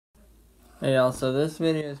Hey y'all, so this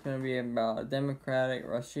video is going to be about Democratic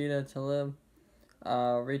Rashida Tlaib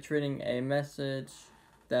retweeting a message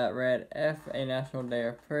that read, F a national day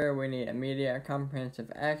of prayer, we need immediate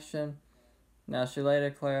comprehensive action. Now she later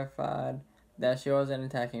clarified that she wasn't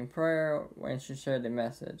attacking prayer when she shared the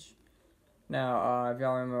message. Now, if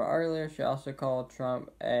y'all remember earlier, she also called Trump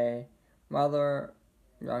a mother,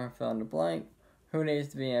 y'all can fill in the blank, who needs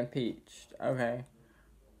to be impeached. Okay,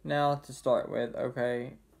 now to start with,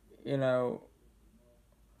 okay, she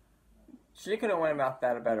could have went about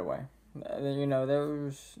that a better way. There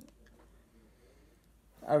was...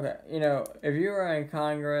 Okay, if you were in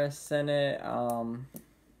Congress, Senate,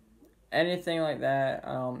 anything like that,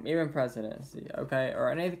 even presidency, okay,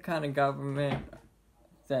 or any kind of government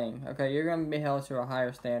thing, okay, you're going to be held to a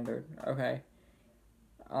higher standard, okay?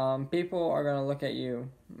 People are going to look at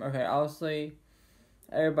you, okay? Obviously,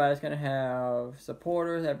 everybody's going to have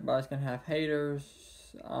supporters, everybody's going to have haters.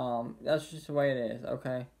 That's just the way it is,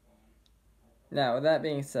 okay? Now, with that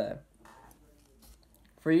being said,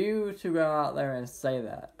 for you to go out there and say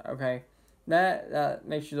that, okay, that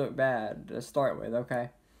makes you look bad to start with, okay?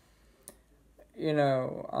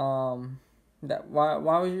 That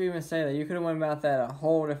why would you even say that? You could have went about that a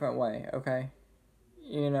whole different way, okay?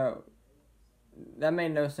 That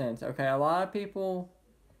made no sense, okay? A lot of people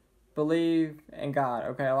believe in God,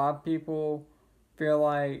 okay? A lot of people feel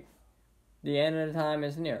like the end of the time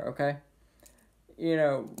is near, okay?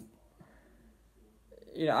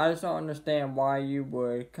 I just don't understand why you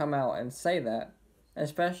would come out and say that,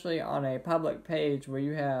 especially on a public page where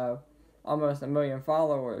you have almost 1 million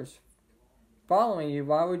followers following you.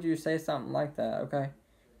 Why would you say something like that, okay?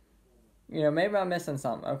 Maybe I'm missing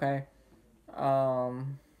something, okay?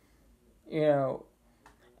 And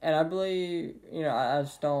I believe, I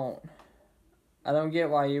just don't get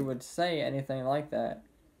why you would say anything like that.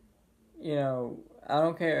 I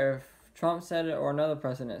don't care if Trump said it or another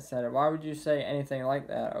president said it. Why would you say anything like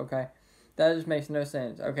that, okay? That just makes no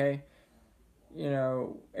sense, okay?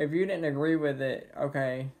 If you didn't agree with it,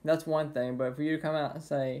 okay, that's one thing. But for you to come out and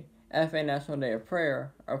say, F a National Day of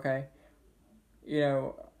Prayer, okay?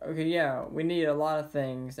 Okay, yeah, we need a lot of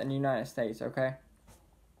things in the United States, okay?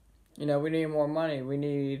 We need more money. We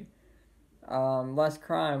need less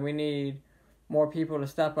crime. We need more people to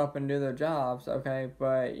step up and do their jobs, okay?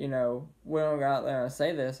 But, we don't go out there and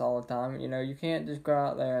say this all the time. You can't just go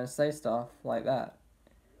out there and say stuff like that,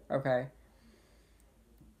 okay?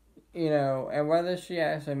 And whether she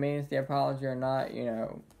actually means the apology or not,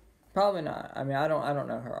 probably not. I mean, I don't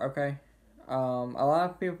know her, okay? A lot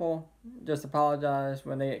of people just apologize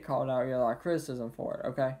when they get called out, get a lot of criticism for it,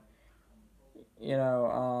 okay?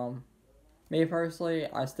 Me personally,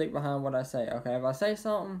 I stick behind what I say, okay? If I say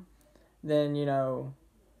something, then,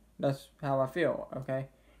 that's how I feel, okay?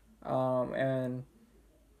 And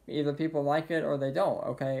either people like it or they don't,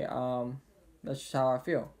 okay? That's just how I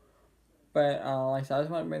feel. But, like I said, I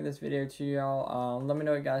just want to bring this video to y'all. Let me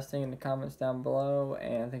know what you guys think in the comments down below,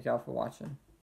 and thank y'all for watching.